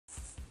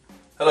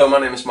Hello, my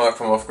name is Mark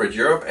from Off-Grid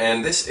Europe,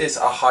 and this is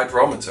a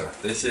hydrometer.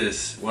 This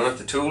is one of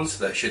the tools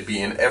that should be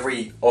in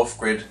every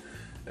off-grid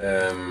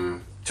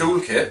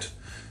toolkit.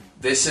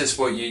 This is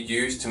what you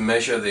use to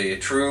measure the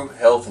true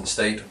health and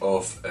state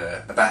of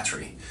a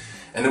battery.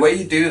 And the way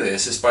you do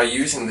this is by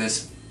using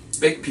this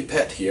big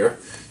pipette here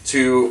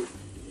to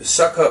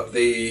suck up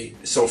the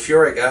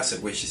sulfuric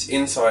acid which is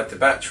inside the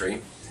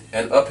battery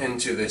and up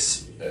into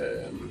this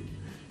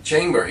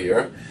chamber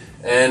here.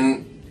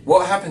 And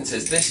what happens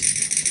is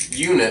this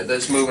unit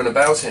that's moving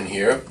about in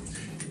here,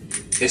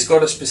 it's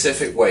got a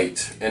specific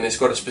weight and it's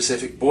got a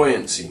specific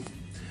buoyancy.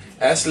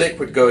 As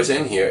liquid goes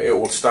in here, it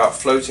will start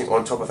floating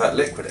on top of that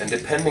liquid, and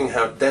depending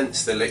how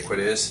dense the liquid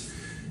is,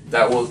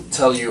 that will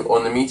tell you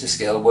on the meter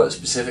scale what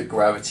specific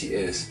gravity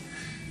is.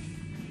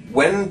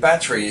 When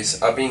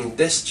batteries are being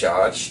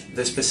discharged,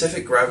 the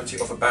specific gravity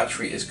of a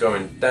battery is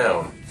going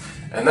down,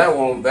 and that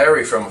will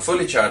vary from a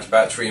fully charged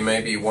battery,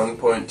 maybe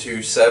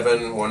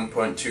 1.27,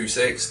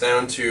 1.26,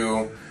 down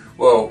to,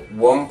 well,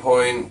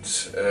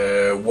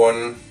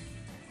 1.1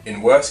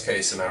 in worst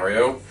case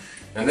scenario.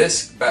 And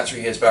this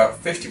battery is about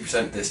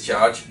 50%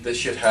 discharge. This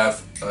should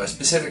have a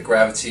specific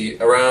gravity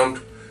around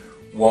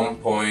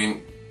 1.2,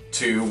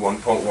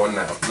 1.1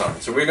 now.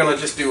 So we're going to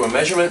just do a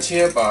measurement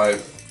here by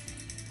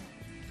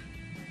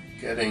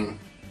getting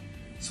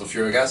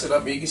sulfuric acid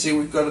up. You can see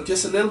we've got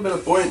just a little bit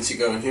of buoyancy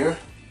going here.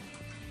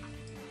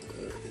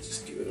 Let's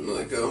just give it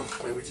another go.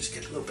 Maybe just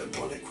get a little bit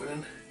more liquid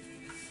in.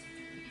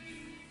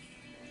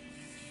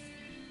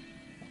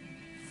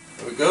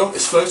 There we go.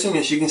 It's floating,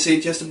 as you can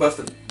see, just above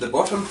the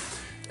bottom.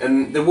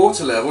 And the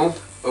water level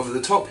over the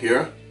top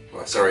here,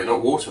 well, sorry,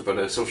 not water, but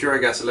a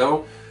sulfuric acid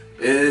level,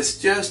 is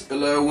just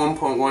below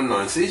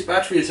 1.19. So these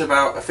batteries are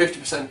about a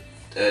 50%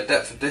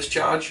 depth of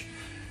discharge,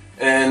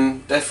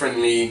 and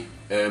definitely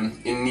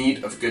in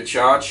need of a good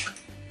charge,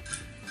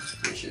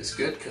 which is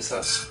good because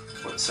that's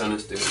what the sun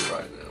is doing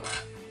right now.